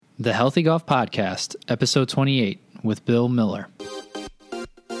The Healthy Golf Podcast, episode 28, with Bill Miller.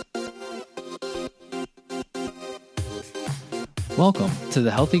 Welcome to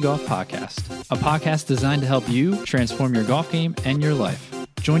the Healthy Golf Podcast, a podcast designed to help you transform your golf game and your life.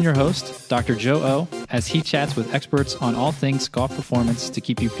 Join your host, Dr. Joe O, as he chats with experts on all things golf performance to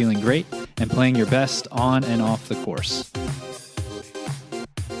keep you feeling great and playing your best on and off the course.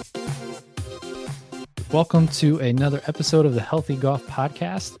 Welcome to another episode of the Healthy Golf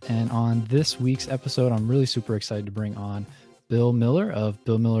Podcast. And on this week's episode, I'm really super excited to bring on Bill Miller of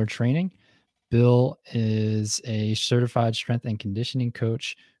Bill Miller Training. Bill is a certified strength and conditioning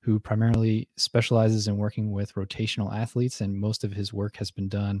coach who primarily specializes in working with rotational athletes, and most of his work has been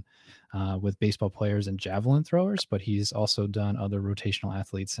done with baseball players and javelin throwers, but he's also done other rotational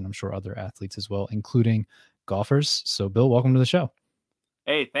athletes and I'm sure other athletes as well, including golfers. So Bill, welcome to the show.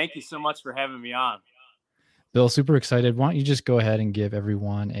 Hey, thank you so much for having me on. Bill, super excited. Why don't you just go ahead and give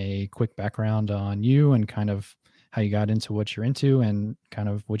everyone a quick background on you and kind of how you got into what you're into and kind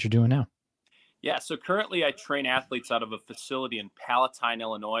of what you're doing now? Yeah, so currently I train athletes out of a facility in Palatine,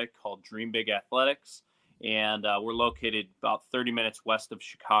 Illinois called Dream Big Athletics, and we're located about 30 minutes west of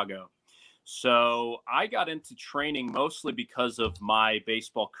Chicago. So I got into training mostly because of my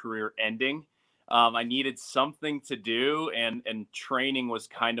baseball career ending. I needed something to do, and training was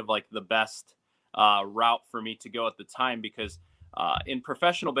kind of like the best route for me to go at the time because in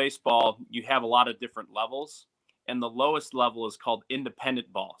professional baseball, you have a lot of different levels. And the lowest level is called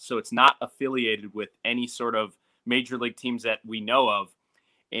independent ball. So it's not affiliated with any sort of major league teams that we know of.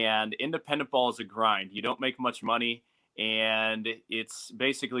 And independent ball is a grind. You don't make much money. And it's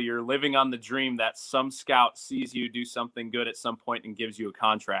basically you're living on the dream that some scout sees you do something good at some point and gives you a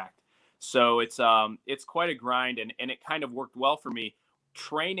contract. So it's quite a grind. And it kind of worked well for me.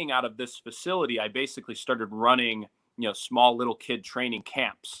 Training out of this facility, I basically started running, small little kid training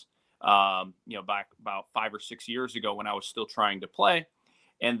camps. Back about 5 or 6 years ago when I was still trying to play.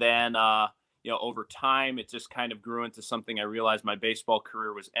 And then, over time, it just kind of grew into something. I realized my baseball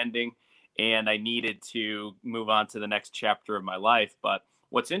career was ending and I needed to move on to the next chapter of my life. But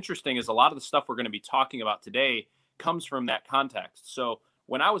what's interesting is a lot of the stuff we're going to be talking about today comes from that context. So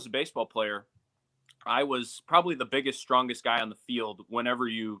when I was a baseball player, I was probably the biggest, strongest guy on the field whenever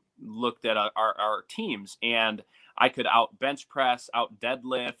you looked at our teams. And I could out bench press, out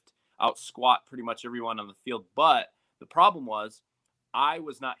deadlift, out squat pretty much everyone on the field. But the problem was I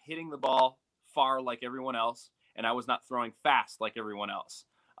was not hitting the ball far like everyone else, and I was not throwing fast like everyone else.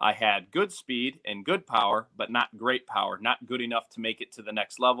 I had good speed and good power, but not great power, not good enough to make it to the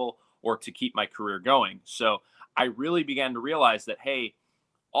next level or to keep my career going. So I really began to realize that, hey,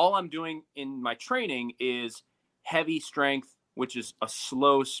 all I'm doing in my training is heavy strength, which is a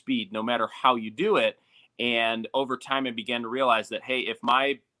slow speed, no matter how you do it. And over time, I began to realize that, hey, if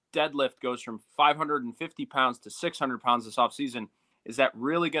my deadlift goes from 550 pounds to 600 pounds this offseason, is that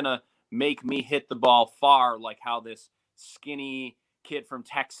really going to make me hit the ball far like how this skinny kid from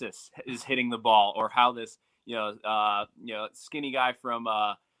Texas is hitting the ball, or how this, skinny guy from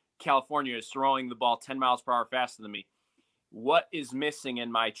California is throwing the ball 10 miles per hour faster than me? What is missing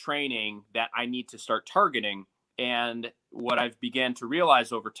in my training that I need to start targeting? And what I've began to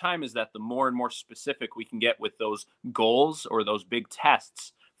realize over time is that the more and more specific we can get with those goals or those big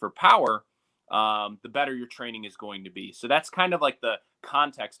tests for power, the better your training is going to be. So that's kind of like the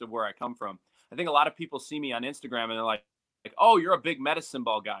context of where I come from. I think a lot of people see me on Instagram and they're like, oh, you're a big medicine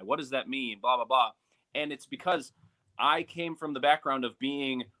ball guy. What does that mean? Blah, blah, blah. And it's because I came from the background of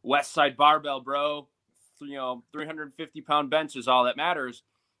being West Side barbell, bro. 350 pound bench is all that matters.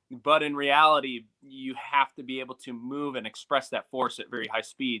 But in reality, you have to be able to move and express that force at very high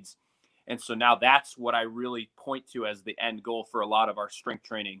speeds. And so now that's what I really point to as the end goal for a lot of our strength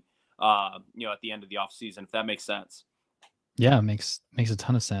training, at the end of the off season, if that makes sense. Yeah, it makes a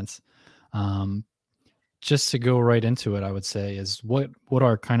ton of sense. Just to go right into it, I would say is what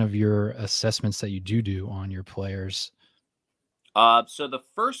are kind of your assessments that you do on your players? So the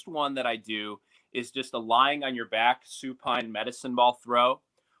first one that I do is just a lying on your back supine medicine ball throw.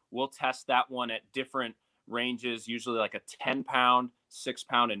 We'll test that one at different ranges, usually like a 10 pound, 6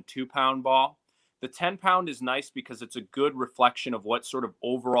 pound, and 2 pound ball. The 10 pound is nice because it's a good reflection of what sort of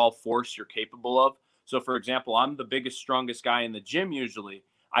overall force you're capable of. So for example, I'm the biggest, strongest guy in the gym. Usually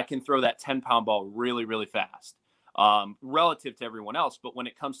I can throw that 10 pound ball really, really fast relative to everyone else. But when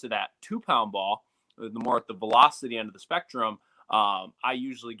it comes to that 2 pound ball, the more at the velocity end of the spectrum, I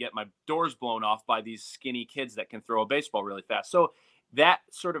usually get my doors blown off by these skinny kids that can throw a baseball really fast. So that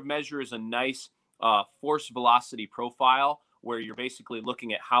sort of measure is a nice force velocity profile where you're basically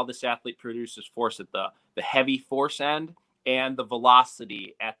looking at how this athlete produces force at the heavy force end and the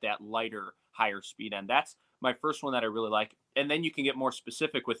velocity at that lighter, higher speed end. That's my first one that I really like. And then you can get more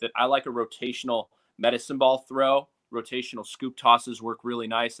specific with it. I like a rotational medicine ball throw. Rotational scoop tosses work really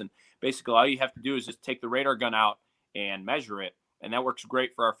nice. And basically, all you have to do is just take the radar gun out and measure it. And that works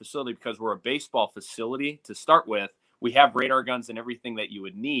great for our facility because we're a baseball facility to start with. We have radar guns and everything that you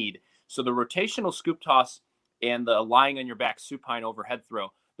would need. So the rotational scoop toss and the lying on your back supine overhead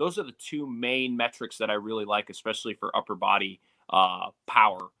throw, those are the two main metrics that I really like, especially for upper body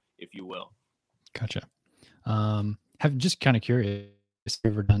power, if you will. Gotcha. Have just kind of curious, have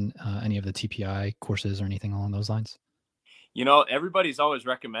you ever done any of the TPI courses or anything along those lines? Everybody's always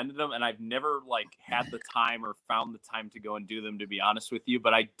recommended them, and I've never had the time or found the time to go and do them, to be honest with you.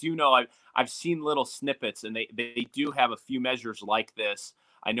 But I do know I've seen little snippets, and they do have a few measures like this.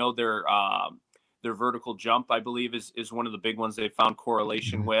 I know their vertical jump, I believe, is one of the big ones they found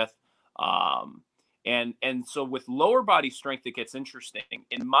correlation with. And so with lower body strength, it gets interesting.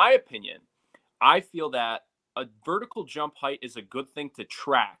 In my opinion, I feel that a vertical jump height is a good thing to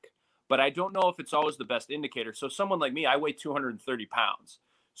track, but I don't know if it's always the best indicator. So someone like me, I weigh 230 pounds.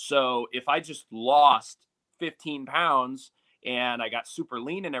 So if I just lost 15 pounds and I got super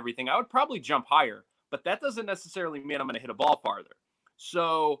lean and everything, I would probably jump higher, but that doesn't necessarily mean I'm going to hit a ball farther.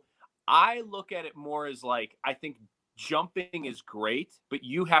 So I look at it more as I think jumping is great, but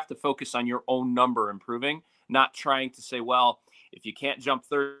you have to focus on your own number improving, not trying to say, well, if you can't jump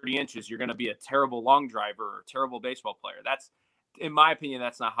 30 inches, you're going to be a terrible long driver or a terrible baseball player. That's, in my opinion,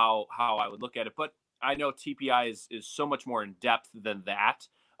 that's not how I would look at it. But I know TPI is so much more in depth than that.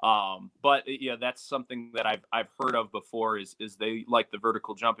 But yeah, that's something that I've heard of before is they like the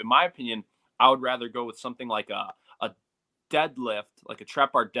vertical jump. In my opinion, I would rather go with something like a deadlift, like a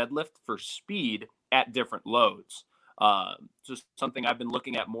trap bar deadlift for speed at different loads. Just something I've been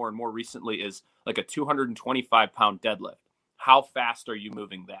looking at more and more recently is like a 225 pound deadlift. How fast are you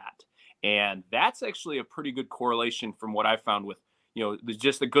moving that? And that's actually a pretty good correlation from what I found with,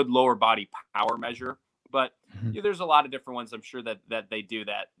 just a good lower body power measure. But there's a lot of different ones I'm sure that they do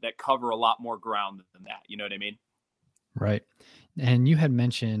that cover a lot more ground than that. You know what I mean? Right. And you had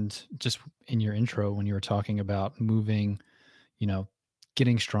mentioned just in your intro when you were talking about moving,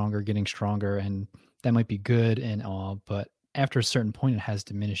 getting stronger, and that might be good and all, but after a certain point, it has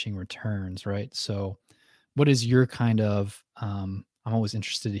diminishing returns, right? So what is your kind of, I'm always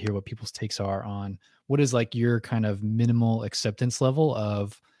interested to hear what people's takes are on what is like your kind of minimal acceptance level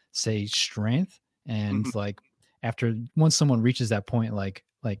of, say, strength. And after, once someone reaches that point, like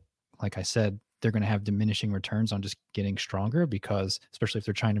I said, they're going to have diminishing returns on just getting stronger, because especially if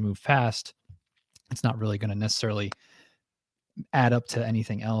they're trying to move fast, it's not really going to necessarily add up to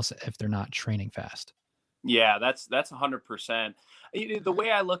anything else if they're not training fast. Yeah, that's 100%. The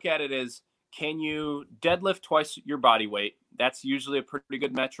way I look at it is, can you deadlift twice your body weight? That's usually a pretty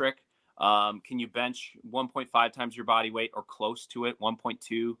good metric. Can you bench 1.5 times your body weight or close to it,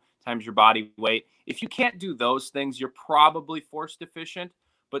 1.2 times your body weight? If you can't do those things, you're probably force deficient.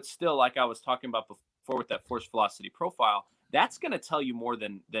 But still, like I was talking about before with that force velocity profile, that's going to tell you more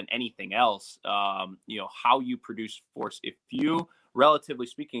than anything else. How you produce force. If you, relatively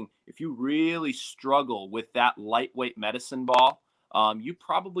speaking, if you really struggle with that lightweight medicine ball, you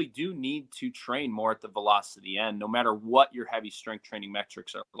probably do need to train more at the velocity end, no matter what your heavy strength training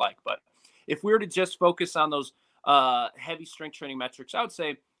metrics are like. But if we were to just focus on those heavy strength training metrics, I would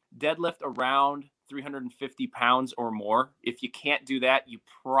say deadlift around 350 pounds or more. If you can't do that, you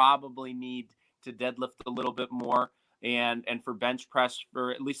probably need to deadlift a little bit more. And for bench press,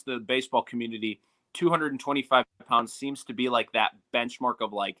 for at least the baseball community, 225 pounds seems to be like that benchmark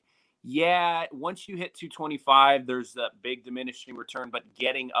of once you hit 225, there's that big diminishing return, but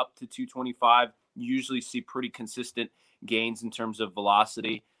getting up to 225, you usually see pretty consistent gains in terms of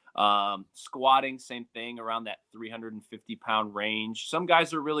velocity. Squatting, same thing, around that 350 pound range. Some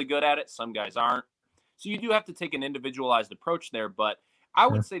guys are really good at it, some guys aren't. So you do have to take an individualized approach there, but I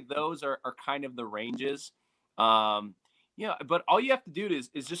would say those are kind of the ranges. But all you have to do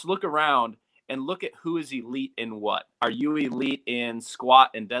is just look around and look at who is elite in what. Are you elite in squat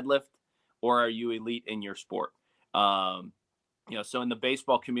and deadlift, or are you elite in your sport? So in the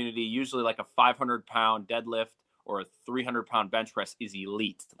baseball community, usually like a 500 pound deadlift or a 300 pound bench press is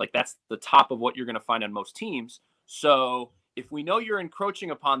elite. Like that's the top of what you're going to find on most teams. So if we know you're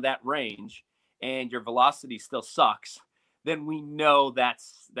encroaching upon that range and your velocity still sucks, then we know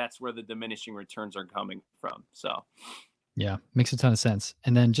that's where the diminishing returns are coming from. So yeah, makes a ton of sense.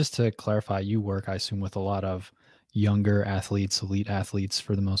 And then just to clarify, you work, I assume, with a lot of younger athletes, elite athletes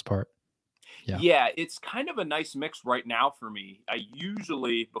for the most part. Yeah. Yeah, it's kind of a nice mix right now for me. I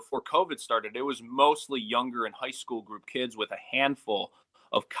usually, before COVID started, it was mostly younger and high school group kids with a handful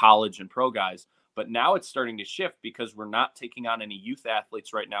of college and pro guys. But now it's starting to shift because we're not taking on any youth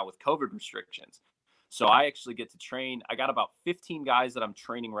athletes right now with COVID restrictions. So I actually get to train. I got about 15 guys that I'm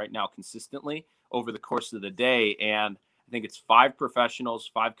training right now consistently over the course of the day. And I think it's 5 professionals,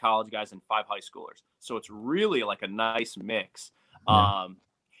 5 college guys, and 5 high schoolers. So it's really like a nice mix. Yeah. Um,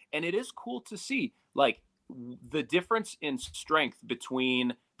 and it is cool to see like the difference in strength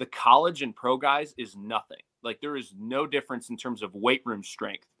between the college and pro guys is nothing. Like there is no difference in terms of weight room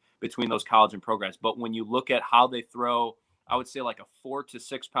strength between those college and pro guys. But when you look at how they throw, I would say like a 4 to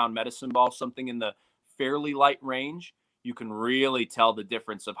 6 pound medicine ball, something in the fairly light range, you can really tell the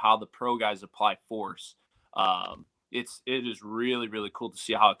difference of how the pro guys apply force. It is really, really cool to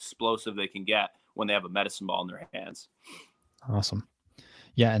see how explosive they can get when they have a medicine ball in their hands. Awesome.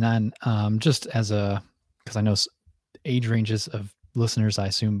 Yeah. And then just as because I know age ranges of listeners, I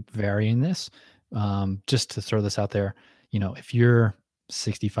assume, vary in this. Just to throw this out there, if you're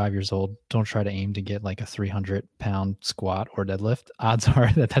 65 years old, don't try to aim to get like a 300-pound squat or deadlift. Odds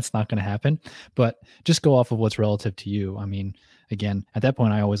are that that's not going to happen, but just go off of what's relative to you. I mean, again, at that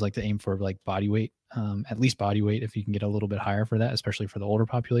point, I always like to aim for like body weight, at least body weight. If you can get a little bit higher for that, especially for the older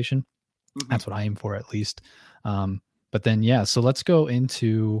population, that's what I aim for at least. But then, yeah, so let's go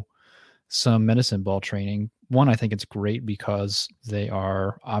into some medicine ball training. One, I think it's great because they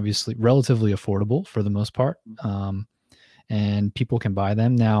are obviously relatively affordable for the most part. And people can buy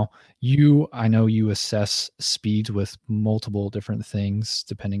them. Now, I know you assess speeds with multiple different things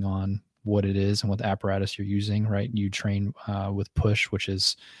depending on what it is and what the apparatus you're using, right? You train with push, which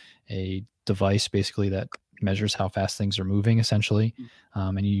is a device basically that measures how fast things are moving essentially.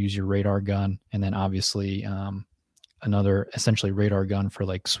 And you use your radar gun, and then obviously another essentially radar gun for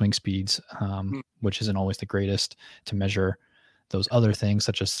like swing speeds, which isn't always the greatest to measure those other things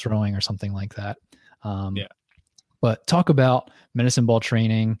such as throwing or something like that. Yeah. But talk about medicine ball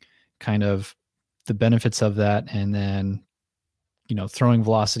training, kind of the benefits of that, and then, throwing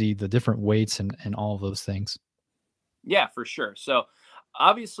velocity, the different weights and all of those things. Yeah, for sure. So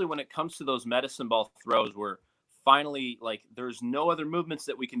obviously when it comes to those medicine ball throws, we're finally like there's no other movements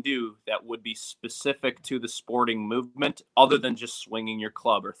that we can do that would be specific to the sporting movement other than just swinging your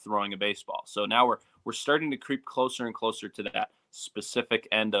club or throwing a baseball. So now we're starting to creep closer and closer to that specific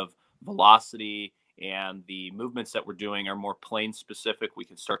end of velocity, and the movements that we're doing are more plane specific. We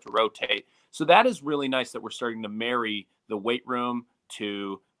can start to rotate. So that is really nice that we're starting to marry the weight room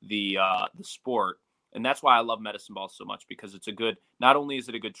to the sport. And that's why I love medicine balls so much, because it's not only is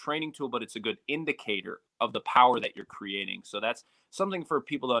it a good training tool, but it's a good indicator of the power that you're creating. So that's something for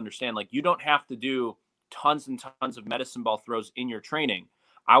people to understand. Like you don't have to do tons and tons of medicine ball throws in your training.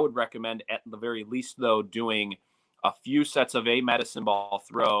 I would recommend at the very least though, doing a few sets of a medicine ball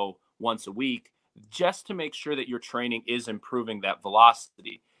throw once a week, just to make sure that your training is improving that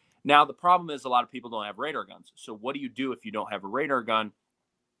velocity. Now, the problem is a lot of people don't have radar guns. So what do you do if you don't have a radar gun?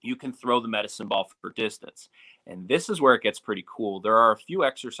 You can throw the medicine ball for distance. And this is where it gets pretty cool. There are a few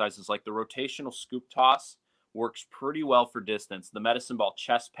exercises like the rotational scoop toss works pretty well for distance. The medicine ball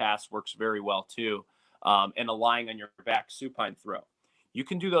chest pass works very well too. And a lying on your back supine throw. You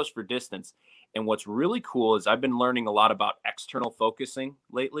can do those for distance. And what's really cool is I've been learning a lot about external focusing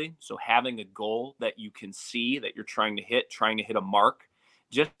lately. So having a goal that you can see that you're trying to hit a mark,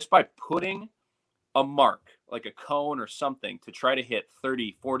 just by putting a mark like a cone or something to try to hit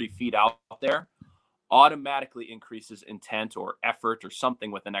 30, 40 feet out there automatically increases intent or effort or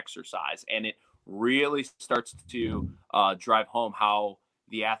something with an exercise. And it really starts to drive home how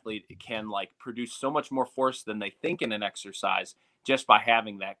the athlete can like produce so much more force than they think in an exercise just by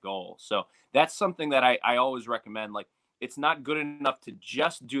having that goal. So that's something that I always recommend. Like it's not good enough to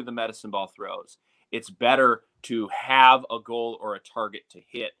just do the medicine ball throws. It's better to have a goal or a target to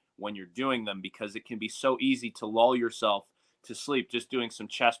hit when you're doing them, because it can be so easy to lull yourself to sleep just doing some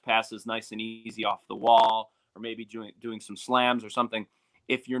chest passes nice and easy off the wall, or maybe doing some slams or something.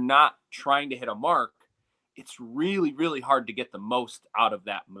 If you're not trying to hit a mark, it's really, really hard to get the most out of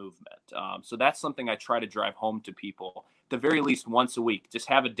that movement. So that's something I try to drive home to people, at the very least once a week. Just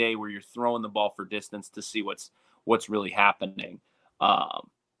have a day where you're throwing the ball for distance to see what's really happening.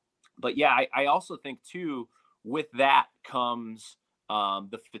 But yeah, I also think too, with that comes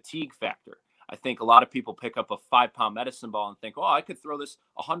the fatigue factor. I think a lot of people pick up a 5-pound medicine ball and think, oh, I could throw this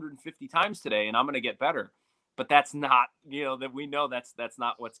 150 times today and I'm going to get better. But that's not, that we know that's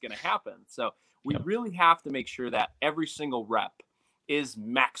not what's going to happen. So we really have to make sure that every single rep is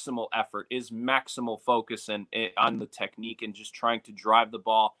maximal effort, is maximal focus and on the technique, and just trying to drive the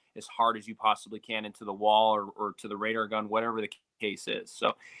ball as hard as you possibly can into the wall or to the radar gun, whatever the case is.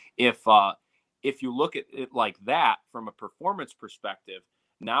 So if you look at it like that from a performance perspective,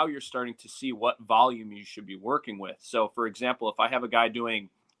 now you're starting to see what volume you should be working with. So for example, if I have a guy doing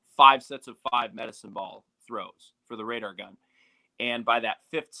 5 sets of 5 medicine ball throws for the radar gun, and by that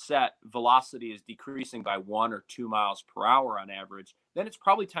 5th set, velocity is decreasing by 1 or 2 miles per hour on average, then it's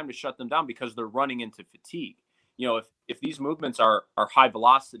probably time to shut them down because they're running into fatigue. If these movements are high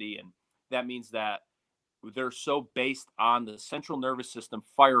velocity, and that means that they're so based on the central nervous system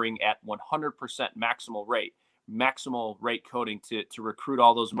firing at 100% maximal rate coding to recruit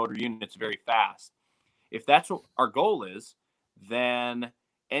all those motor units very fast. If that's what our goal is, then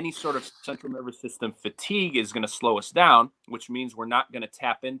any sort of central nervous system fatigue is going to slow us down, which means we're not going to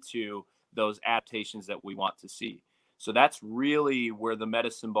tap into those adaptations that we want to see. So that's really where the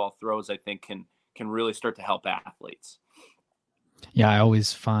medicine ball throws, I think, can really start to help athletes. Yeah, I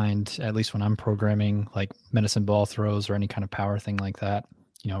always find, at least when I'm programming like medicine ball throws or any kind of power thing like that,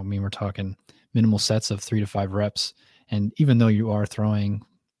 we're talking minimal sets of 3 to 5 reps. And even though you are throwing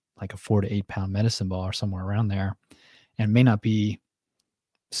like a 4 to 8 pound medicine ball or somewhere around there, and it may not be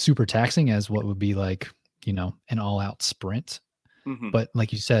super taxing as what would be like, an all out sprint. Mm-hmm. But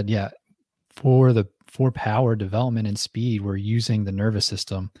like you said, yeah, for power development and speed, we're using the nervous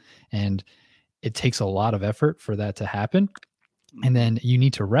system, and it takes a lot of effort for that to happen. And then you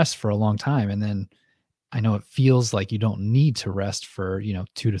need to rest for a long time. And then I know it feels like you don't need to rest for,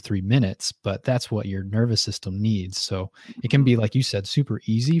 2 to 3 minutes, but that's what your nervous system needs. So it can be, like you said, super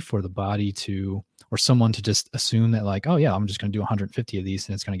easy for the body to, or someone to just assume that like, oh yeah, I'm just going to do 150 of these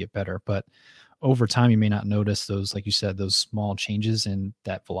and it's going to get better. But over time, you may not notice those, like you said, those small changes in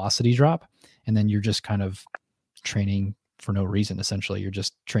that velocity drop. And then you're just kind of training for no reason. Essentially, you're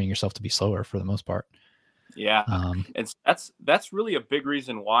just training yourself to be slower for the most part. Yeah. And that's really a big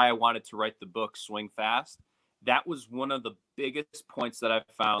reason why I wanted to write the book Swing Fast. That was one of the biggest points that I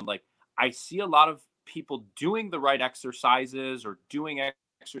found. Like, I see a lot of people doing the right exercises or doing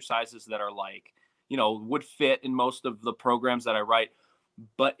exercises that are like, would fit in most of the programs that I write,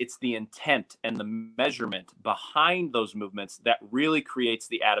 but it's the intent and the measurement behind those movements that really creates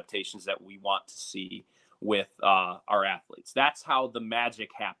the adaptations that we want to see with our athletes. That's how the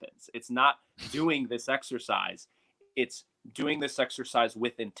magic happens. It's not doing this exercise. It's doing this exercise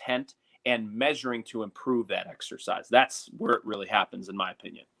with intent and measuring to improve that exercise. That's where it really happens, in my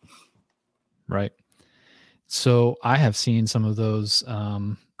opinion. Right. So I have seen some of those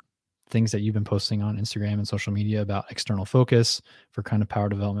things that you've been posting on Instagram and social media about external focus for kind of power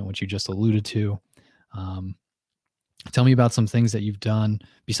development, which you just alluded to. Tell me about some things that you've done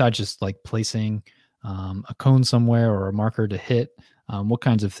besides just like placing a cone somewhere or a marker to hit. What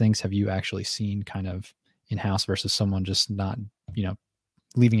kinds of things have you actually seen kind of in-house versus someone just not,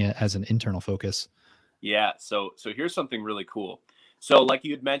 leaving it as an internal focus? Yeah. So here's something really cool. So like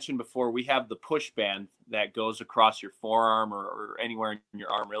you had mentioned before, we have the push band that goes across your forearm or anywhere in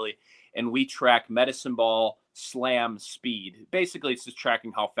your arm, really. And we track medicine ball slam speed. Basically, it's just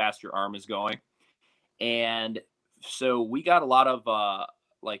tracking how fast your arm is going. And so we got a lot of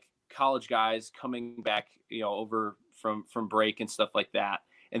like college guys coming back, over from break and stuff like that.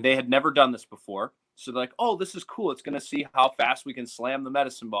 And they had never done this before. So they're like, oh, this is cool. It's going to see how fast we can slam the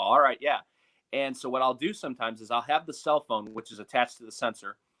medicine ball. All right. Yeah. And so what I'll do sometimes is I'll have the cell phone, which is attached to the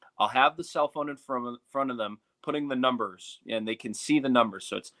sensor. I'll have the cell phone in front of them, putting the numbers, and they can see the numbers.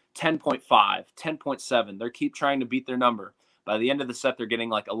 So it's 10.5, 10.7. They keep trying to beat their number. By the end of the set, they're getting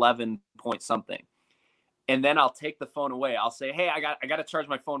like 11 point something. And then I'll take the phone away. I'll say, hey, I got to charge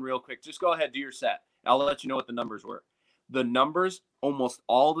my phone real quick. Just go ahead, do your set. I'll let you know what the numbers were. The numbers almost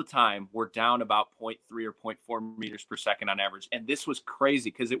all the time were down about 0.3 or 0.4 meters per second on average. And this was crazy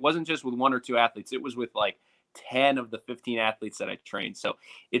because it wasn't just with 1 or 2 athletes. It was with like 10 of the 15 athletes that I trained. So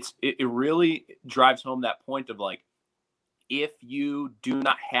it really drives home that point of like, if you do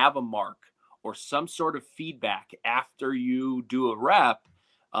not have a mark or some sort of feedback after you do a rep,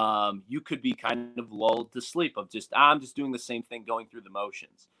 you could be kind of lulled to sleep of just, I'm just doing the same thing, going through the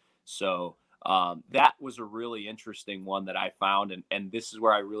motions. So that was a really interesting one that I found. And this is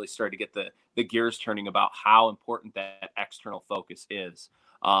where I really started to get the gears turning about how important that external focus is.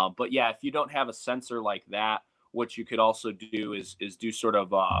 But yeah, if you don't have a sensor like that, what you could also do is do sort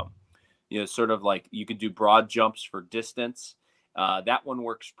of, sort of like you could do broad jumps for distance. That one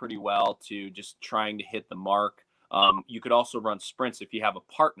works pretty well to just trying to hit the mark. You could also run sprints if you have a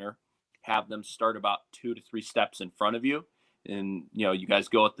partner, have them start about 2 to 3 steps in front of you. And, you guys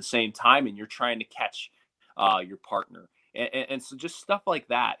go at the same time and you're trying to catch your partner. And so just stuff like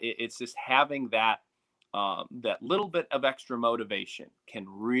that. It's just having that little bit of extra motivation can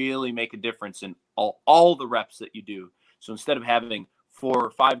really make a difference in all the reps that you do. So instead of having 4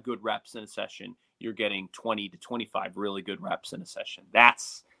 or 5 good reps in a session, you're getting 20 to 25 really good reps in a session.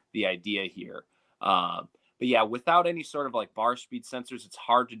 That's the idea here. But yeah, without any sort of like bar speed sensors, it's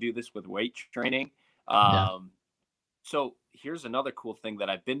hard to do this with weight training. Yeah. So here's another cool thing that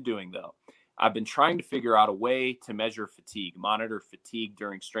I've been doing though. I've been trying to figure out a way to measure fatigue, monitor fatigue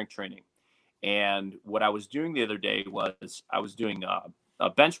during strength training. And what I was doing the other day was I was doing a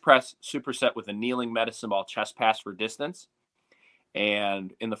bench press superset with a kneeling medicine ball chest pass for distance.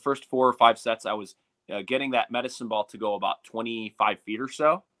 And in the first 4 or 5 sets, I was getting that medicine ball to go about 25 feet or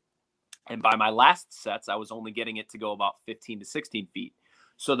so. And by my last sets, I was only getting it to go about 15 to 16 feet.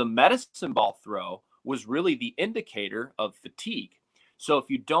 So the medicine ball throw was really the indicator of fatigue. So if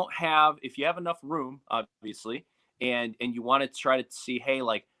you have enough room, obviously, and you want to try to see, hey,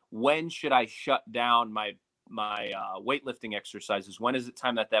 like when should I shut down my weightlifting exercises? When is it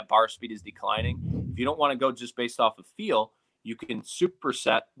time that bar speed is declining? If you don't want to go just based off of feel, you can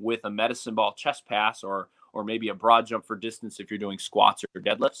superset with a medicine ball chest pass or maybe a broad jump for distance if you're doing squats or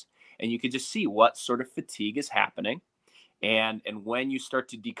deadlifts, and you can just see what sort of fatigue is happening. And when you start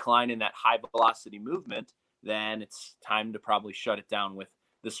to decline in that high velocity movement, then it's time to probably shut it down with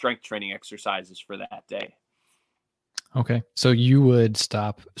the strength training exercises for that day. Okay. So you would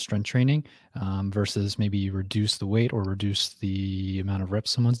stop strength training versus maybe reduce the weight or reduce the amount of reps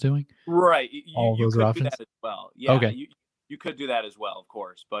someone's doing? Right. All You those are could do that options? as well. Yeah, Okay. you could do that as well, of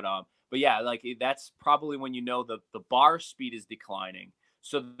course. But yeah, like that's probably when you know the bar speed is declining.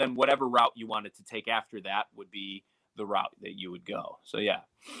 So then whatever route you wanted to take after that would be the route that you would go. So yeah.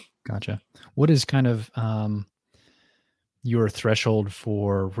 Gotcha. What is kind of your threshold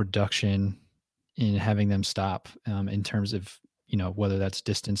for reduction in having them stop in terms of, whether that's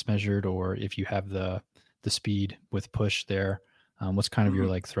distance measured or if you have the speed with push there? What's kind of your Mhm.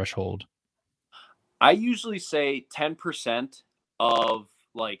 like threshold? I usually say 10% of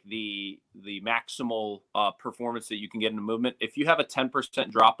like the maximal performance that you can get in a movement. If you have a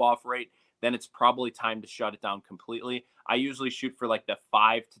 10% drop off rate, then it's probably time to shut it down completely. I usually shoot for like the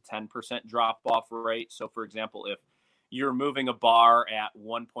 5 to 10% drop off rate. So for example, if you're moving a bar at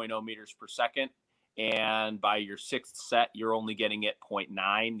 1.0 meters per second and by your sixth set you're only getting it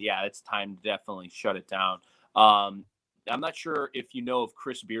 0.9, yeah, it's time to definitely shut it down. Um, I'm not sure if you know of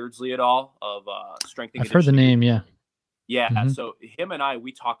Chris Beardsley at all of strength and I've heard the conditioning. name. Yeah. Yeah, Hmm. so him and I,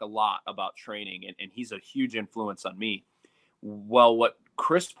 we talk a lot about training, and he's a huge influence on me. Well, what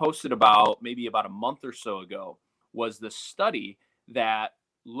Chris posted about maybe about a month or so ago was the study that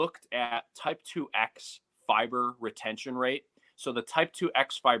looked at type 2X fiber retention rate. So the type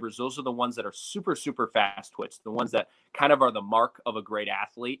 2X fibers, those are the ones that are super, super fast twitch, the ones that kind of are the mark of a great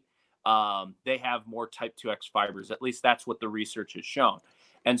athlete. They have more type 2X fibers. At least that's what the research has shown.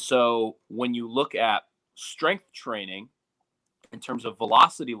 And so when you look at strength training, in terms of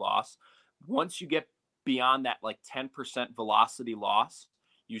velocity loss, once you get beyond that like 10% velocity loss,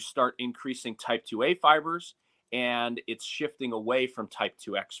 you start increasing type 2A fibers and it's shifting away from type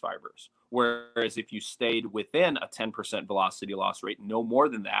 2X fibers. Whereas if you stayed within a 10% velocity loss rate, no more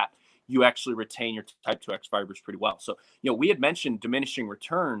than that, you actually retain your type 2X fibers pretty well. So, we had mentioned diminishing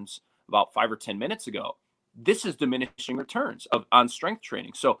returns about 5 or 10 minutes ago. This is diminishing returns on strength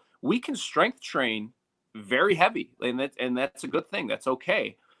training. So we can strength train very heavy, and that's a good thing. That's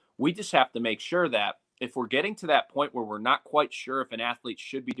okay. We just have to make sure that if we're getting to that point where we're not quite sure if an athlete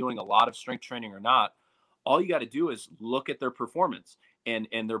should be doing a lot of strength training or not, all you got to do is look at their performance and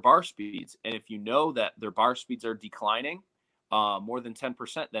their bar speeds. And if you know that their bar speeds are declining more than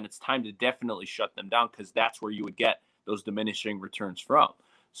 10%, then it's time to definitely shut them down because that's where you would get those diminishing returns from.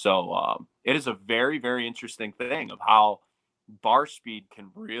 So it is a very, very interesting thing of how bar speed can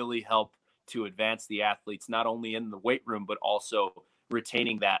really help to advance the athletes not only in the weight room but also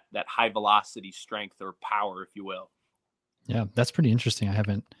retaining that high velocity strength or power, if you will. Yeah, that's pretty interesting. I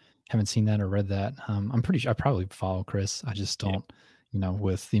haven't seen that or read that. I'm pretty sure I probably follow Chris. I just Yeah, don't,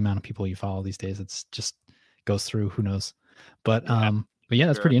 with the amount of people you follow these days, it's just goes through. Who knows? yeah, But yeah,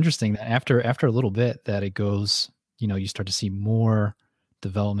 that's sure. pretty interesting. That after a little bit, that it goes, you start to see more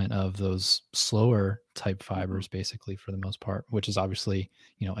development of those slower type Mm-hmm. fibers, basically for the most part. Which is obviously,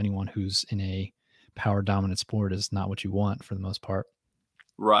 anyone who's in a power dominant sport is not what you want for the most part.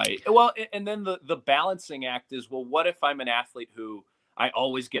 Right. Well, and then the balancing act is, well, what if I'm an athlete who I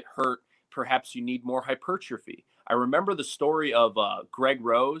always get hurt? Perhaps you need more hypertrophy. I remember the story of Greg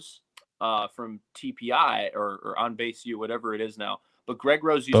Rose from TPI or On Base U, whatever it is now. But Greg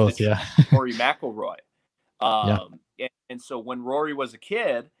Rose used to Both, train yeah, Rory McIlroy. yeah, Um, so when Rory was a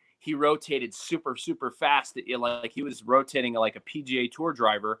kid, he rotated super, super fast. Like he was rotating like a PGA Tour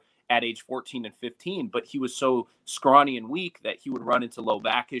driver at age 14 and 15, but he was so scrawny and weak that he would run into low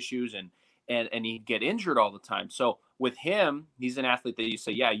back issues and he'd get injured all the time. So with him, he's an athlete that you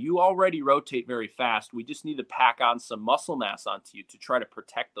say, yeah, you already rotate very fast. We just need to pack on some muscle mass onto you to try to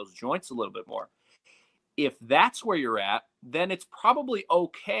protect those joints a little bit more. If that's where you're at, then it's probably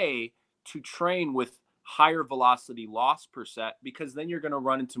okay to train with higher velocity loss per set, because then you're going to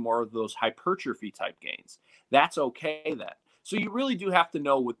run into more of those hypertrophy type gains. That's okay then. So you really do have to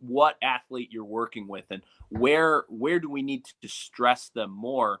know with what athlete you're working with and where do we need to stress them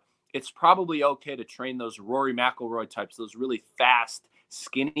more. It's probably okay to train those Rory McIlroy types, those really fast,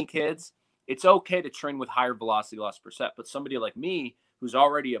 skinny kids. It's okay to train with higher velocity loss per set. But somebody like me, who's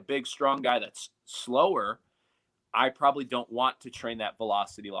already a big, strong guy that's slower, I probably don't want to train that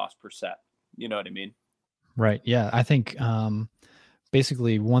velocity loss per set. You know what I mean? Right. Yeah. I think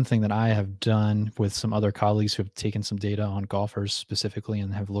basically one thing that I have done with some other colleagues who have taken some data on golfers specifically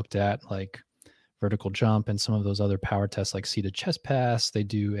and have looked at like vertical jump and some of those other power tests like seated chest pass. They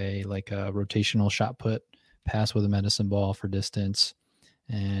do a rotational shot put pass with a medicine ball for distance.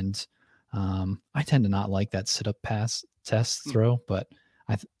 And I tend to not like that sit up pass test throw, but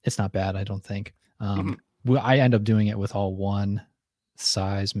it's not bad, I don't think. I end up doing it with all one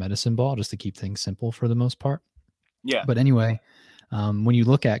size medicine ball just to keep things simple for the most part. Yeah. But anyway, when you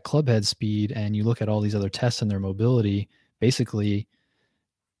look at club head speed and you look at all these other tests and their mobility, basically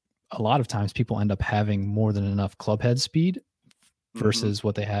a lot of times people end up having more than enough club head speed versus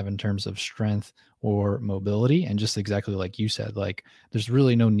what they have in terms of strength or mobility. And just exactly like you said, like there's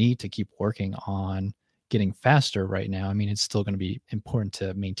really no need to keep working on getting faster right now. I mean, it's still going to be important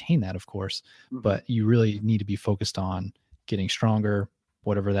to maintain that, of course, but you really need to be focused on getting stronger,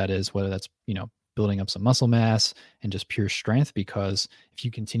 whatever that is, whether that's, building up some muscle mass and just pure strength, because if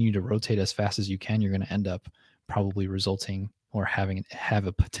you continue to rotate as fast as you can, you're going to end up probably resulting or have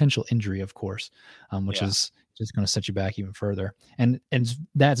a potential injury, of course, which is just going to set you back even further. And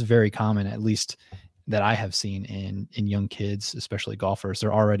that's very common, at least that I have seen in young kids, especially golfers.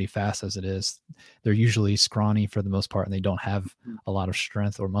 They're already fast as it is. They're usually scrawny for the most part, and they don't have a lot of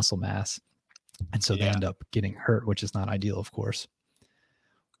strength or muscle mass. And so they end up getting hurt, which is not ideal, of course.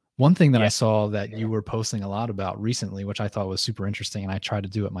 One thing that I saw that you were posting a lot about recently, which I thought was super interesting, and I try to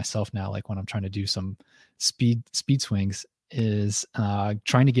do it myself now, like when I'm trying to do some speed swings, is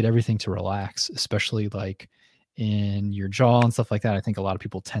trying to get everything to relax, especially like in your jaw and stuff like that. I think a lot of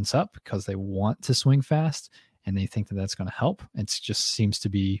people tense up because they want to swing fast and they think that that's going to help. It just seems to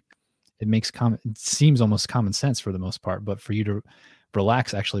be, it seems almost common sense for the most part, but for you to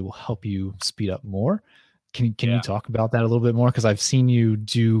relax actually will help you speed up more. Can you talk about that a little bit more? Because I've seen you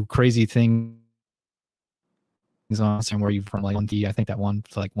do crazy things on where you from like 1D, I think that one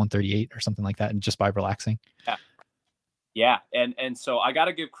to like 138 or something like that, and just by relaxing. Yeah. And so I got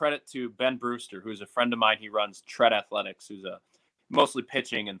to give credit to Ben Brewster, who's a friend of mine. He runs Tread Athletics, who's mostly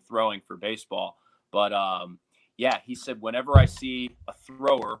pitching and throwing for baseball. But he said, whenever I see a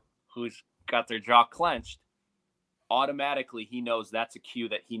thrower who's got their jaw clenched, automatically he knows that's a cue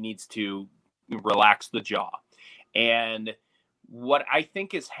that he needs to relax the jaw. And what I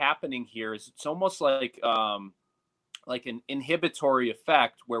think is happening here is it's almost like an inhibitory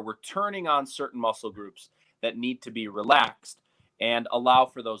effect where we're turning on certain muscle groups that need to be relaxed and allow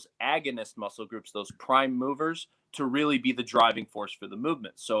for those agonist muscle groups, those prime movers, to really be the driving force for the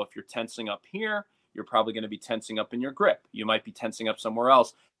movement. So if you're tensing up here, you're probably going to be tensing up in your grip. You might be tensing up somewhere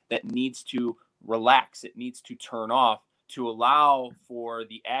else that needs to relax. It needs to turn off to allow for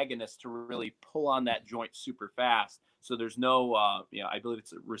the agonist to really pull on that joint super fast. So there's no, I believe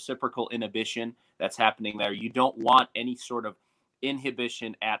it's a reciprocal inhibition that's happening there. You don't want any sort of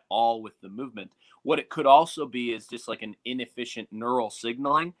inhibition at all with the movement. What it could also be is just like an inefficient neural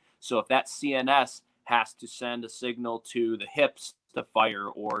signaling. So if that CNS has to send a signal to the hips to fire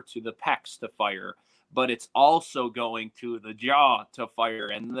or to the pecs to fire, but it's also going to the jaw to fire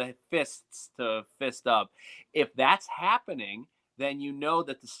and the fists to fist up. If that's happening, then you know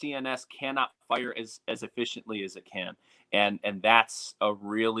that the CNS cannot fire as efficiently as it can. And that's a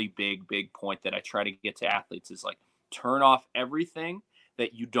really big point that I try to get to athletes is like, turn off everything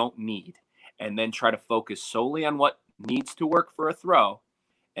that you don't need and then try to focus solely on what needs to work for a throw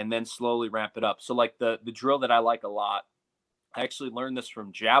and then slowly ramp it up. So like the drill that I like a lot, I actually learned this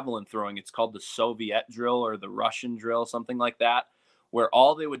from javelin throwing. It's called the Soviet drill or the Russian drill, something like that, where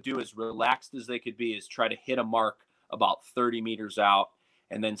all they would do as relaxed as they could be is try to hit a mark about 30 meters out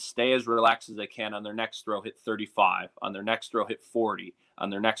and then stay as relaxed as they can. On their next throw, hit 35. On their next throw, hit 40. On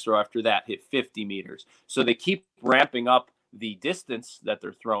their next throw after that, hit 50 meters. So they keep ramping up the distance that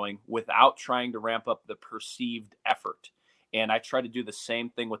they're throwing without trying to ramp up the perceived effort. And I try to do the same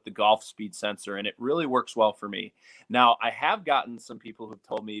thing with the golf speed sensor, and it really works well for me. Now, I have gotten some people who've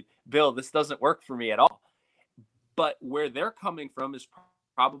told me, Bill, this doesn't work for me at all. But where they're coming from is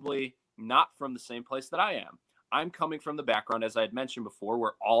probably not from the same place that I am. I'm coming from the background, as I had mentioned before,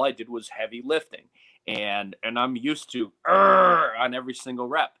 where all I did was heavy lifting, and I'm used to on every single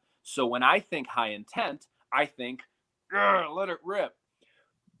rep. So when I think high intent, I think let it rip.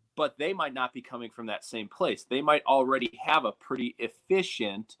 But they might not be coming from that same place. They might already have a pretty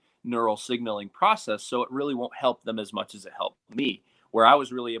efficient neural signaling process, so it really won't help them as much as it helped me, where I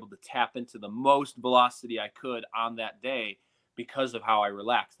was really able to tap into the most velocity I could on that day because of how I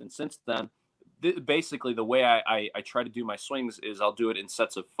relaxed. And since then, basically the way I try to do my swings is I'll do it in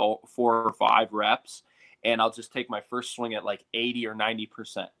sets of 4 or 5 reps, and I'll just take my first swing at like 80 or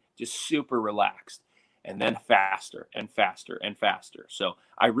 90%, just super relaxed, and then faster and faster and faster. So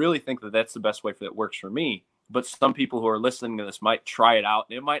I really think that that's the best way that works for me. But some people who are listening to this might try it out,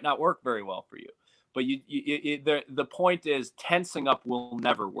 and it might not work very well for you. But the point is, tensing up will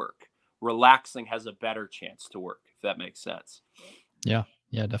never work. Relaxing has a better chance to work, if that makes sense. Yeah,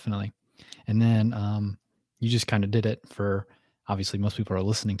 definitely. And then you just kind of did it for, obviously most people are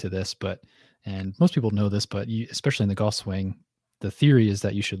listening to this, and most people know this, but especially in the golf swing, the theory is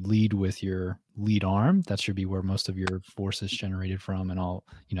that you should lead with your lead arm. That should be where most of your force is generated from, and all,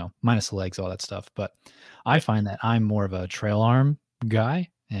 minus the legs, all that stuff. But I find that I'm more of a trail arm guy,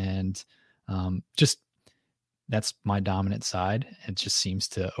 and just that's my dominant side. It just seems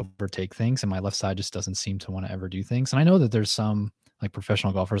to overtake things, and my left side just doesn't seem to want to ever do things. And I know that there's some like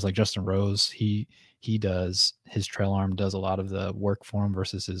professional golfers like Justin Rose. He does, his trail arm does a lot of the work for him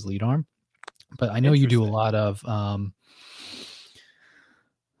versus his lead arm. But I know you do a lot of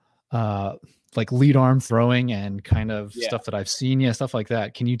like lead arm throwing and kind of stuff that I've seen. Yeah, stuff like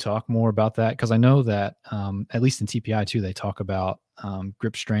that. Can you talk more about that? Because I know that at least in TPI too, they talk about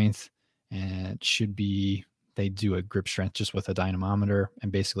grip strength, and they do a grip strength just with a dynamometer.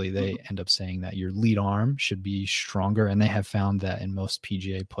 And basically they end up saying that your lead arm should be stronger. And they have found that in most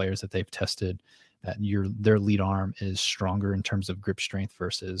PGA players that they've tested, that their lead arm is stronger in terms of grip strength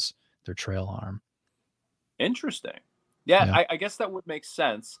versus their trail arm. Interesting. Yeah. I guess that would make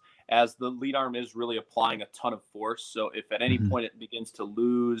sense, as the lead arm is really applying a ton of force. So if at any point it begins to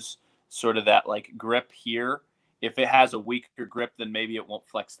lose sort of that like grip here, if it has a weaker grip, then maybe it won't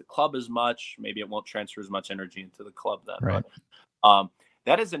flex the club as much. Maybe it won't transfer as much energy into the club then. Right. But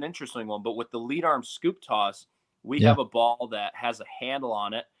that is an interesting one. But with the lead arm scoop toss, we have a ball that has a handle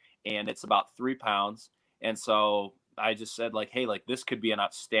on it, and it's about 3 pounds. And so I just said, like, hey, like this could be an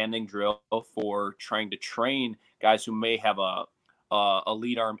outstanding drill for trying to train guys who may have a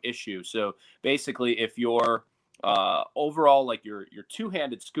lead arm issue. So basically, if you're overall, like your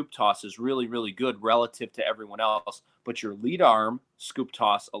two-handed scoop toss is really, really good relative to everyone else, but your lead arm scoop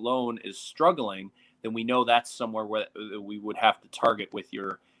toss alone is struggling, then we know that's somewhere where we would have to target with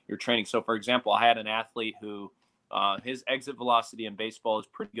your training. So for example, I had an athlete who his exit velocity in baseball is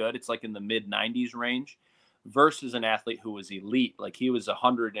pretty good. It's like in the mid 90s range, versus an athlete who was elite. Like he was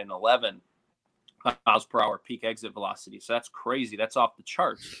 111 miles per hour peak exit velocity. So that's crazy. That's off the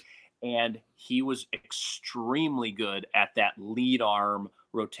charts. And he was extremely good at that lead arm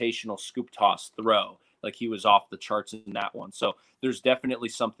rotational scoop toss throw. Like he was off the charts in that one. So there's definitely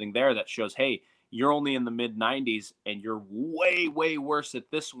something there that shows, hey, you're only in the mid 90s and you're way, way worse at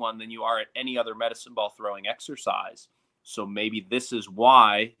this one than you are at any other medicine ball throwing exercise. So maybe this is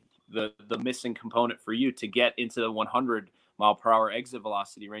why the missing component for you to get into the 100 mile per hour exit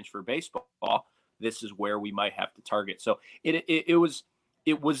velocity range for baseball, this is where we might have to target. So it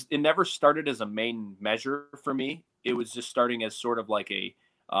never started as a main measure for me. It was just starting as sort of like a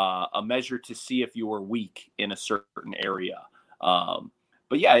measure to see if you were weak in a certain area.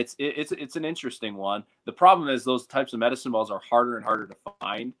 But yeah, it's an interesting one. The problem is those types of medicine balls are harder and harder to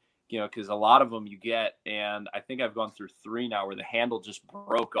find, because a lot of them you get, and I think I've gone through 3 now where the handle just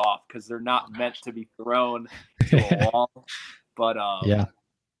broke off because they're not meant to be thrown to a wall. But yeah.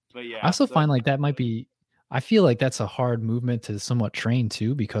 I also find like that might be, I feel like that's a hard movement to somewhat train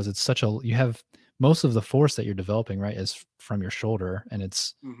too, because it's you have most of the force that you're developing, right, is from your shoulder, and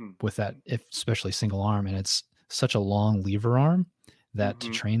it's with that, especially single arm, and it's such a long lever arm that to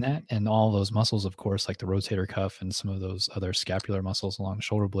train that, and all those muscles, of course, like the rotator cuff and some of those other scapular muscles along the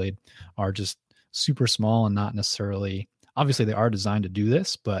shoulder blade are just super small and not necessarily, obviously they are designed to do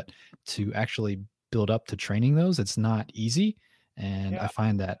this, but to actually build up to training those, it's not easy. And I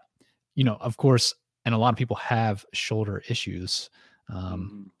find that, of course, and a lot of people have shoulder issues.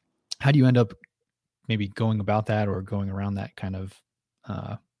 Mm-hmm. How do you end up maybe going about that or going around that kind of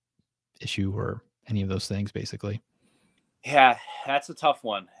issue or any of those things, basically? Yeah, that's a tough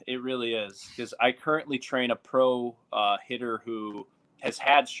one. It really is, because I currently train a pro hitter who has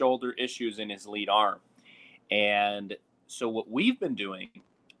had shoulder issues in his lead arm. And so what we've been doing,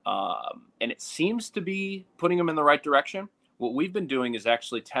 and it seems to be putting him in the right direction, what we've been doing is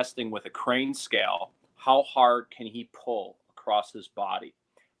actually testing with a crane scale. How hard can he pull across his body?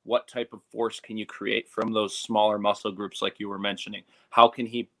 What type of force can you create from those smaller muscle groups like you were mentioning? How can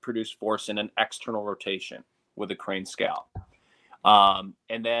he produce force in an external rotation with a crane scale?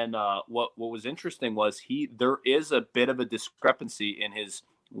 And then what was interesting was there is a bit of a discrepancy in his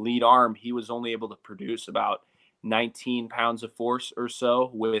lead arm. He was only able to produce about 19 pounds of force or so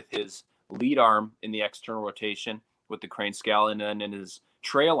with his lead arm in the external rotation with the crane scale, and then in his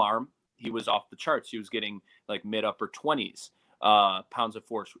trail arm he was off the charts. He was getting like mid upper 20s pounds of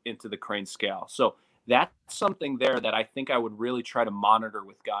force into the crane scale. So that's something there that I think I would really try to monitor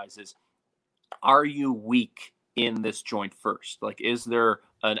with guys is, are you weak in this joint first? Like, is there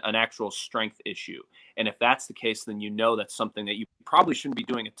an actual strength issue? And if that's the case, then you know that's something that you probably shouldn't be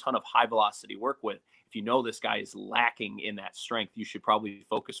doing a ton of high velocity work with. If you know this guy is lacking in that strength, you should probably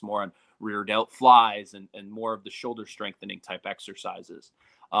focus more on rear delt flies and more of the shoulder strengthening type exercises.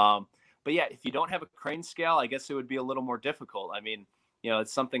 But yeah, if you don't have a crane scale, I guess it would be a little more difficult. I mean,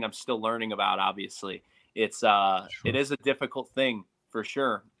 it's something I'm still learning about, obviously. It is a difficult thing for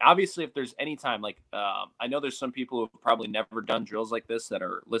sure. Obviously, if there's any time, like I know there's some people who have probably never done drills like this that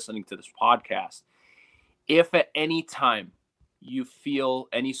are listening to this podcast. If at any time you feel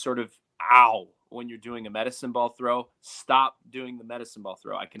any sort of ow when you're doing a medicine ball throw, stop doing the medicine ball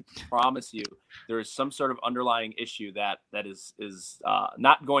throw. I can promise you there is some sort of underlying issue that is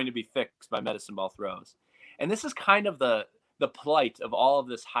not going to be fixed by medicine ball throws. And this is kind of the plight of all of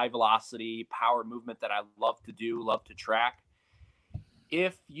this high velocity power movement that I love to do, love to track.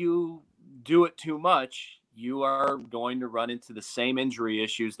 If you do it too much, you are going to run into the same injury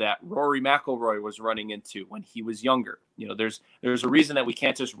issues that Rory McIlroy was running into when he was younger. There's a reason that we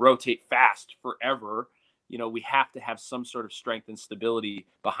can't just rotate fast forever. We have to have some sort of strength and stability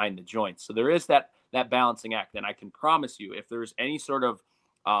behind the joints. So there is that balancing act. And I can promise you, if there's any sort of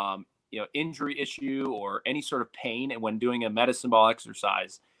injury issue or any sort of pain, and when doing a medicine ball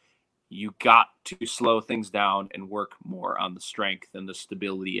exercise, you got to slow things down and work more on the strength and the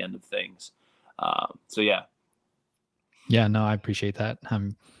stability end of things. So yeah. Yeah, no, I appreciate that.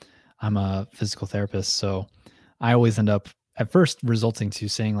 I'm a physical therapist, so I always end up at first resulting to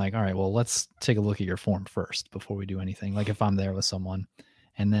saying like, all right, well, let's take a look at your form first before we do anything. Like if I'm there with someone,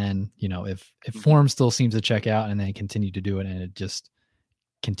 and then, if form still seems to check out and they continue to do it and it just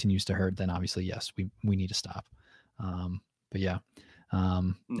continues to hurt, then obviously, yes, we need to stop. But yeah,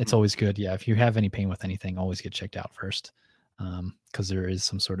 it's always good. Yeah. If you have any pain with anything, always get checked out first. Cause there is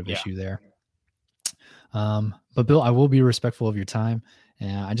some sort of issue there. But Bill, I will be respectful of your time.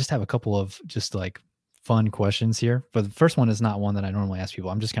 And I just have a couple of just like fun questions here. But the first one is not one that I normally ask people.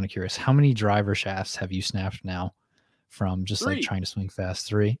 I'm just kind of curious. How many driver shafts have you snapped now from just 3. like trying to swing fast?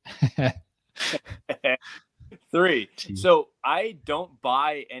 3. 3. Jeez. So I don't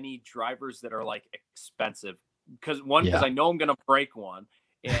buy any drivers that are like expensive because I know I'm going to break one.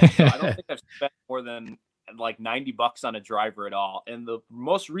 And so I don't think I've spent more than like $90 on a driver at all. And the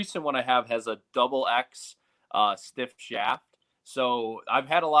most recent one I have has a double X stiff shaft. So I've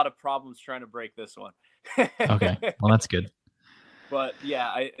had a lot of problems trying to break this one. Okay. Well, that's good. But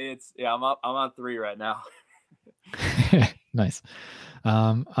yeah, I'm on 3 right now. Nice.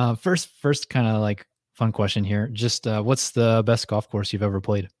 First kind of like fun question here. Just what's the best golf course you've ever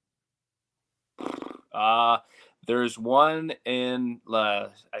played? There's one in I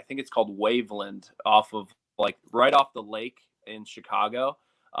think it's called Waveland, off of like right off the lake in Chicago.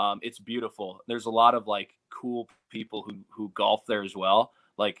 It's beautiful. There's a lot of like cool people who golf there as well.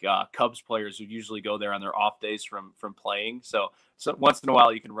 Like Cubs players who usually go there on their off days from playing. So once in a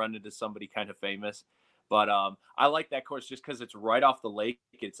while you can run into somebody kind of famous. But I like that course just because it's right off the lake.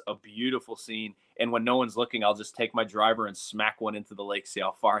 It's a beautiful scene. And when no one's looking, I'll just take my driver and smack one into the lake, see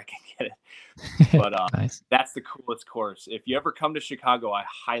how far I can get it. But nice. That's the coolest course. If you ever come to Chicago, I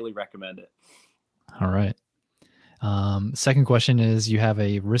highly recommend it. All right. Second question is, you have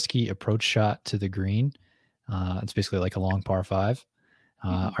a risky approach shot to the green. It's basically like a long par 5.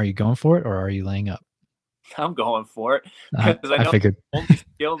 Are you going for it or are you laying up? I'm going for it because I know figured. the only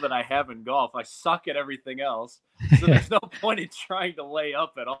skill that I have in golf. I suck at everything else. So there's no point in trying to lay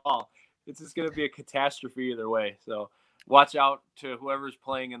up at all. It's just going to be a catastrophe either way. So watch out to whoever's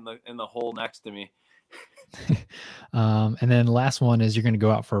playing in the hole next to me. And then last one is you're going to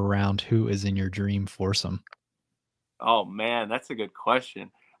go out for a round. Who is in your dream foursome? Oh man, that's a good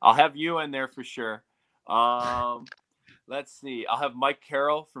question. I'll have you in there for sure. Um, let's see. I'll have Mike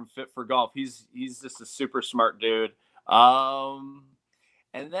Carroll from Fit for Golf. He's just a super smart dude. Um,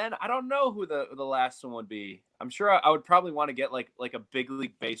 and then I don't know who the last one would be. I'm sure I would probably want to get like a big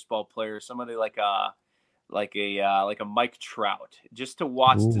league baseball player, somebody like a Mike Trout, just to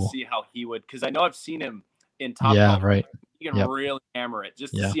watch to Ooh. see how he would. Because I know I've seen him in Top Yeah, Golf. right. He can Yep. really hammer it.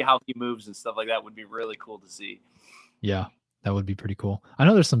 Just to Yeah. see how he moves and stuff like that would be really cool to see. Yeah. That would be pretty cool. I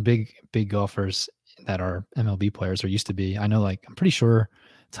know there's some big golfers that are MLB players or used to be. I know, like, I'm pretty sure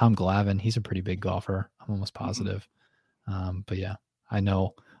Tom Glavine, he's a pretty big golfer. I'm almost positive. But yeah, I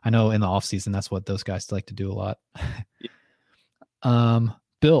know in the off season, that's what those guys like to do a lot.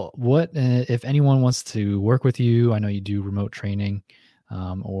 Bill, what if anyone wants to work with you? I know you do remote training,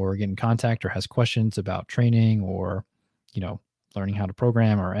 or get in contact or has questions about training or, learning how to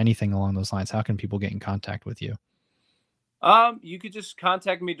program or anything along those lines. How can people get in contact with you? You could just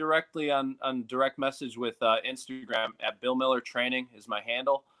contact me directly on direct message with Instagram at Bill Miller Training is my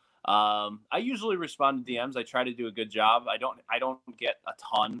handle. I usually respond to DMs. I try to do a good job. I don't get a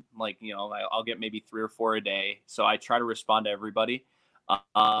ton. Like, I'll get maybe 3 or 4 a day. So I try to respond to everybody.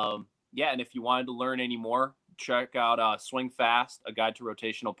 Yeah, and if you wanted to learn any more, check out Swing Fast, A Guide to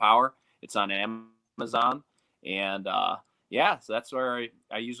Rotational Power. It's on Amazon, and yeah, so that's where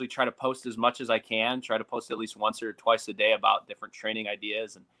I usually try to post as much as I can. Try to post at least once or twice a day about different training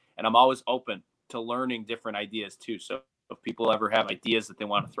ideas, and I'm always open to learning different ideas too. So if people ever have ideas that they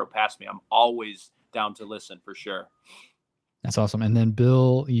want to throw past me, I'm always down to listen for sure. That's awesome. And then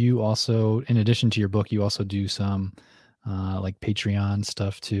Bill, you also, in addition to your book, you also do some like Patreon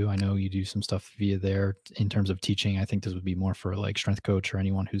stuff too. I know you do some stuff via there in terms of teaching. I think this would be more for like strength coach or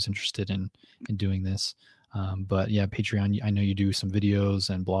anyone who's interested in doing this. But yeah, Patreon, I know you do some videos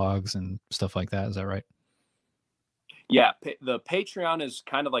and blogs and stuff like that. Is that right? Yeah, the Patreon is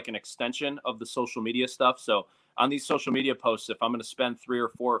kind of like an extension of the social media stuff. So on these social media posts, if I'm going to spend 3 or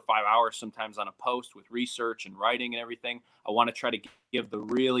 4 or 5 hours sometimes on a post with research and writing and everything, I want to try to give the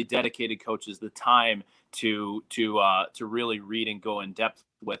really dedicated coaches the time to really read and go in depth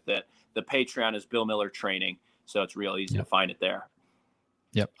with it. The Patreon is Bill Miller Training, so it's real easy to find it there.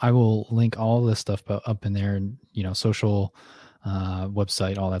 Yep. I will link all this stuff up in there, and social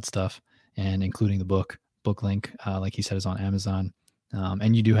website, all that stuff, and including the book link, like he said, is on Amazon.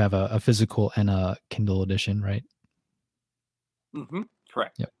 And you do have a physical and a Kindle edition, right? Mm-hmm.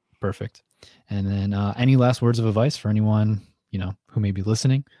 Correct. Yep. Perfect. And then any last words of advice for anyone, who may be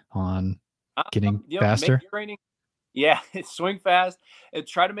listening on getting faster? Make training. Yeah, swing fast and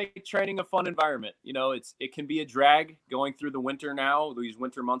try to make training a fun environment. It can be a drag going through the winter now. These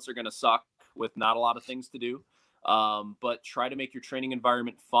winter months are going to suck with not a lot of things to do. But try to make your training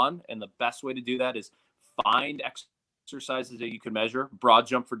environment fun. And the best way to do that is find exercises that you can measure. Broad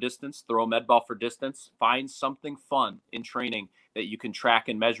jump for distance, throw a med ball for distance. Find something fun in training that you can track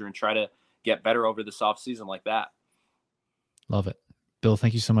and measure and try to get better over this off season like that. Love it. Bill,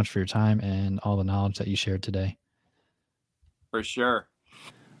 thank you so much for your time and all the knowledge that you shared today. For sure.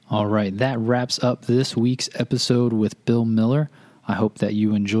 All right. That wraps up this week's episode with Bill Miller. I hope that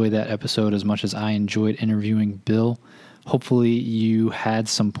you enjoyed that episode as much as I enjoyed interviewing Bill. Hopefully you had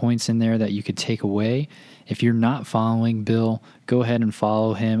some points in there that you could take away. If you're not following Bill, go ahead and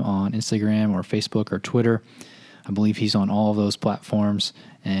follow him on Instagram or Facebook or Twitter. I believe he's on all of those platforms,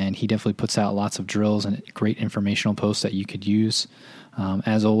 and he definitely puts out lots of drills and great informational posts that you could use.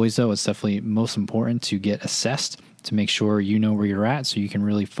 As always, though, it's definitely most important to get assessed to make sure you know where you're at so you can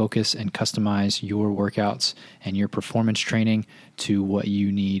really focus and customize your workouts and your performance training to what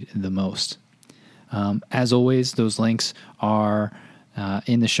you need the most. As always, those links are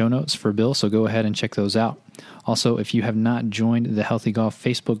in the show notes for Bill, so go ahead and check those out. Also, if you have not joined the Healthy Golf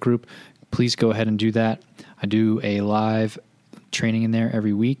Facebook group, please go ahead and do that. I do a live training in there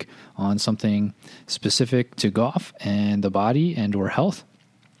every week on something specific to golf and the body and or health.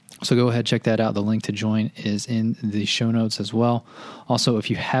 So go ahead, check that out. The link to join is in the show notes as well. Also, if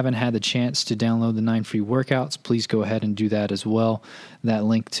you haven't had the chance to download the 9 free workouts, please go ahead and do that as well. That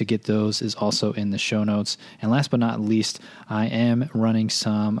link to get those is also in the show notes. And last but not least, I am running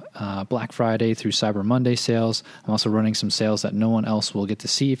some Black Friday through Cyber Monday sales. I'm also running some sales that no one else will get to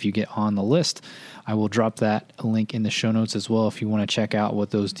see if you get on the list. I will drop that link in the show notes as well if you want to check out what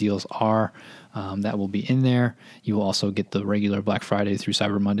those deals are. That will be in there. You will also get the regular Black Friday through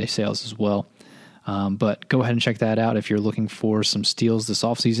Cyber Monday sales as well. But go ahead and check that out if you're looking for some steals this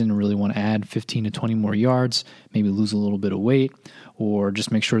offseason and really want to add 15 to 20 more yards, maybe lose a little bit of weight, or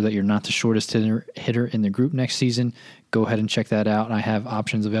just make sure that you're not the shortest hitter in the group next season. Go ahead and check that out. I have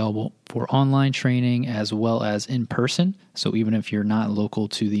options available for online training as well as in person. So even if you're not local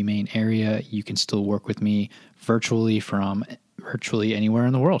to the main area, you can still work with me virtually from virtually anywhere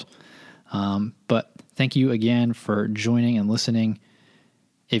in the world. But thank you again for joining and listening.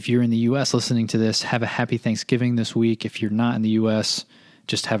 If you're in the U.S. listening to this, have a happy Thanksgiving this week. If you're not in the U.S.,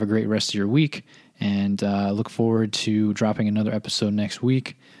 just have a great rest of your week, and look forward to dropping another episode next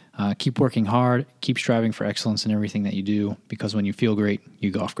week. Keep working hard. Keep striving for excellence in everything that you do, because when you feel great,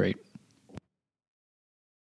 you golf great.